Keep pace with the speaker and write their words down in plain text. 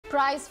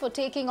Price for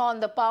taking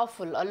on the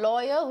powerful. A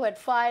lawyer who had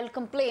filed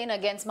complaint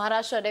against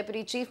Maharashtra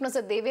Deputy Chief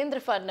Minister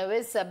Devendra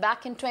Fadnavis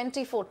back in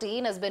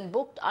 2014 has been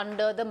booked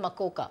under the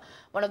MCOCA,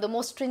 one of the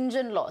most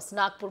stringent laws.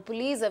 Nagpur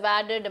police have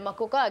added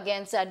MCOCA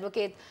against Adv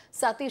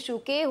Satish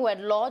Uke, who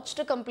had lodged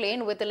a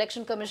complaint with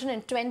Election Commission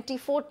in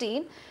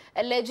 2014,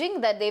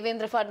 alleging that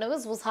Devendra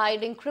Fadnavis was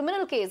hiding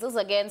criminal cases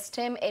against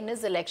him in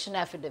his election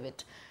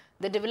affidavit.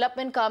 The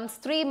development comes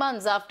 3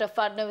 months after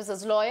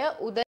Fadnavis' lawyer,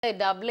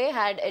 Adv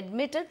had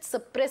admitted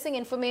suppressing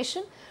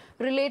information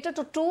related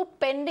to 2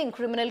 pending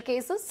criminal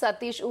cases.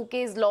 Satish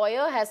Uke's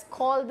lawyer has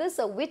called this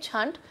a witch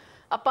hunt.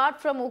 Apart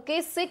from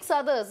Uke, 6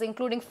 others,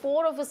 including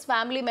 4 of his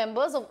family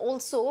members, have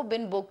also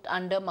been booked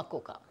under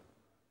MCOCA.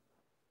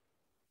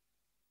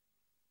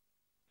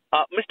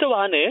 Mr.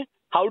 Wahan,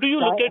 how do you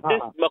look at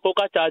this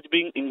MCOCA charge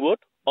being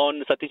invoked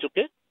on Satish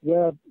Uke?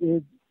 Yeah,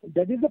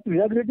 that is the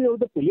prerogative of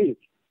the police.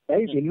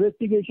 Right?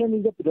 Investigation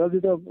is the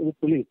prerogative of the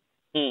police.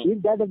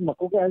 If that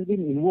MCOCA has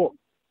been invoked,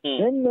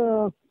 then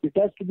it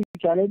has to be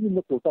challenged in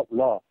the court of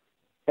law.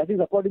 That is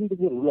according to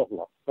the rule of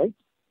law, right?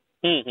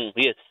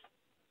 Yes.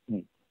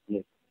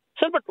 Yes.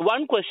 Sir, but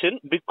one question,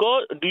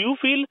 because do you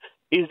feel,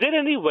 is there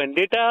any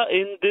vendetta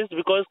in this?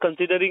 Because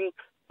considering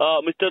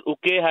Mr.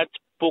 Uke had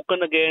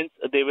spoken against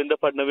Devendra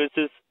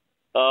Fadnavis'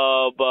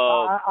 I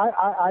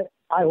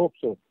hope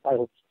so. I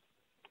hope so.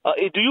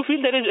 Do you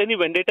feel there is any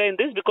vendetta in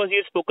this because he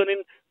has spoken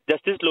in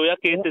Justice Loya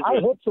case as well? I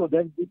hope so.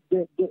 There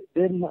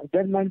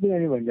might be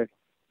any vendetta.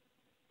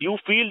 You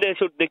feel there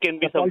can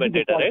be some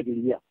vendetta, right?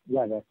 Yeah.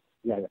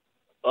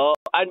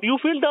 And you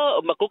feel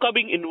the MCOCA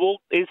being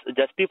invoked is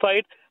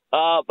justified,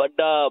 but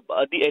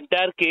the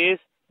entire case...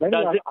 I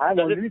have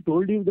already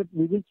told you that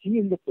we will see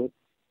in the court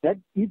that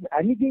if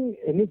anything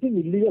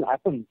illegal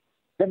happens,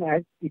 then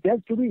it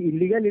has to be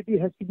illegality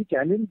has to be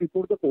challenged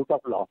before the court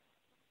of law.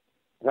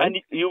 Right?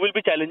 And you will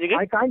be challenging it?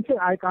 I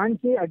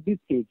can't say at this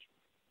stage.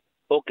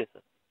 Okay,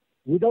 sir.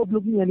 Without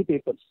looking any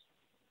papers.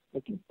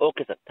 Okay.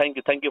 Okay, sir. Thank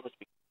you. Thank you for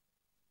speaking.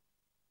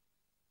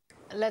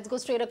 Let's go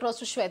straight across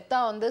to Shweta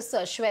on this.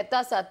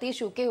 Shweta, Satish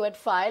Uke, who had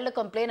filed a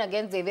complaint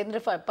against Devendra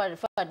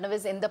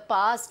Fadnavis in the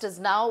past, has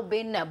now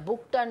been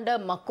booked under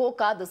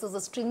MCOCA. This is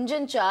a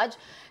stringent charge.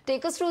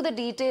 Take us through the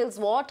details.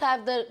 What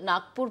have the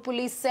Nagpur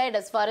police said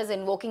as far as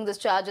invoking this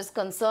charge is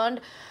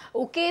concerned?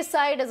 Uke's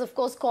side has, of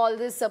course, called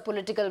this a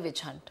political witch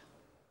hunt.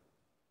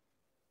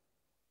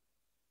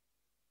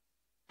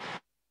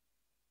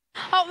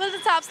 Well,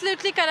 that's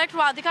absolutely correct,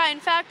 Radhika. In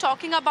fact,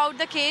 talking about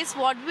the case,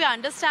 what we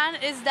understand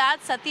is that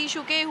Satish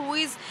Uke, who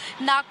is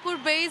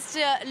Nagpur-based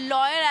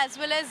lawyer as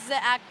well as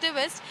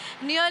activist,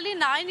 nearly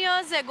 9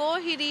 years ago,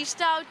 he reached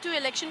out to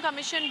Election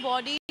Commission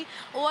body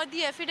over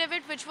the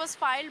affidavit which was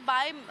filed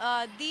by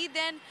the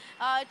then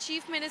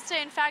Chief Minister,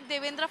 in fact,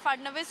 Devendra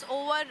Fadnavis,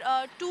 over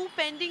 2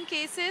 pending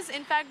cases,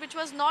 in fact, which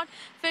was not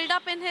filled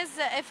up in his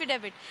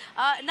affidavit.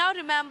 Now,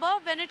 remember,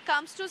 when it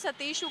comes to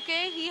Satish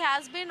Uke, he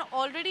has been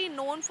already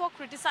known for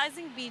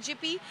criticizing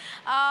BJP.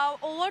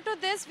 Over to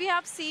this, we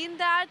have seen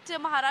that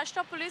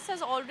Maharashtra police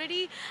has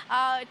already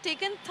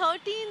taken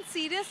 13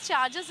 serious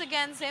charges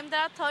against him. There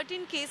are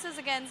 13 cases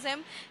against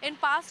him in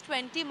past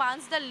 20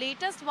 months. The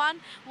latest one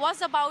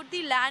was about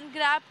the land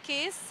grab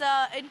case,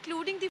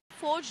 including the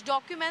forged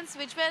documents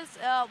which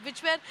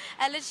were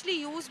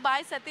allegedly used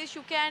by Satish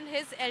Uke and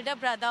his elder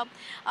brother.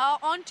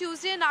 On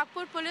Tuesday,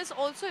 Nagpur police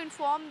also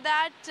informed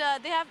that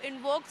they have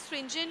invoked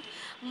stringent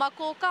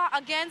MCOCA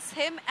against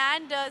him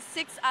and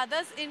 6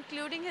 others,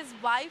 including his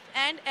wife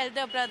and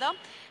elder brother.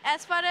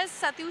 As far as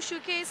Satish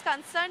Uke is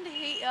concerned,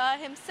 he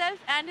himself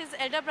and his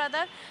elder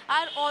brother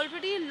are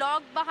already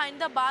locked behind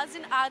the bars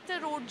in Arthur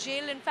Road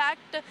jail. In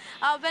fact,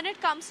 when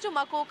it comes to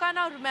MCOCA,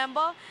 now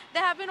remember,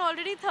 there have been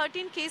already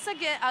 13 cases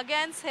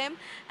against him,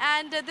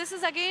 and this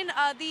is again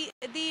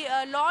the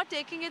law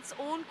taking its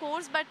own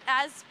course. But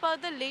as per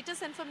the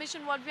latest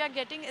information, what we are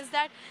getting is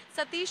that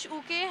Satish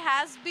Uke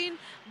has been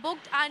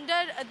booked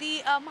under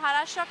the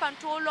Maharashtra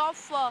Control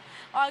of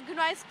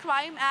Organized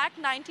Crime Act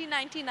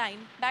 1999.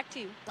 Back to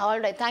you. All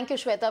right. Thank you,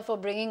 Shweta, for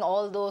bringing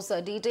all those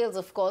details.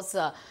 Of course,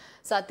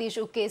 Satish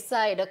Uke's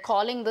side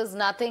calling this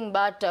nothing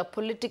but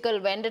political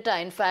vendetta.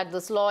 In fact,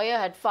 this lawyer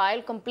had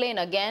filed complaint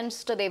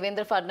against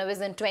Devendra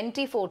Fadnavis in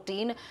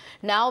 2014,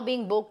 now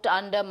being booked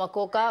under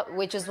MCOCA,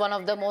 which is one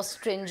of the most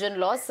stringent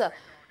laws.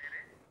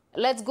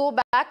 Let's go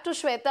back to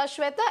Shweta.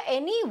 Shweta,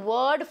 any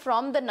word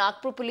from the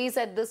Nagpur police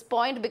at this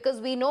point?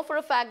 Because we know for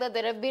a fact that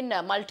there have been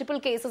multiple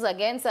cases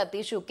against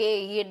Satish Uke.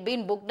 He had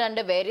been booked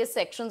under various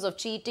sections of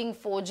cheating,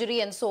 forgery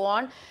and so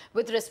on.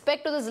 With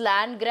respect to this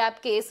land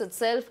grab case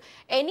itself,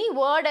 any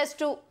word as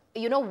to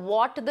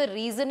what the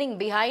reasoning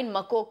behind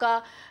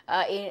MCOCA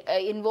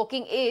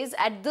invoking is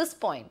at this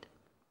point?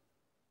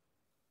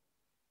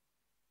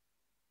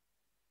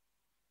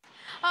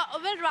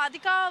 Well,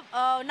 Radhika,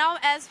 now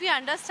as we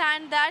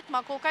understand that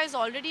MCOCA is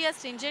already a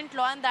stringent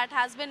law and that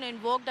has been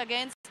invoked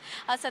against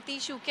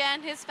Satish Uke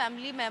and his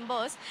family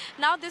members.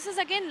 Now this is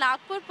again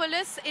Nagpur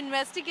police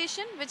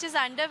investigation which is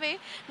underway.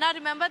 Now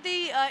remember,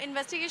 the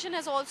investigation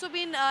has also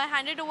been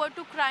handed over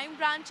to crime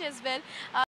branch as well.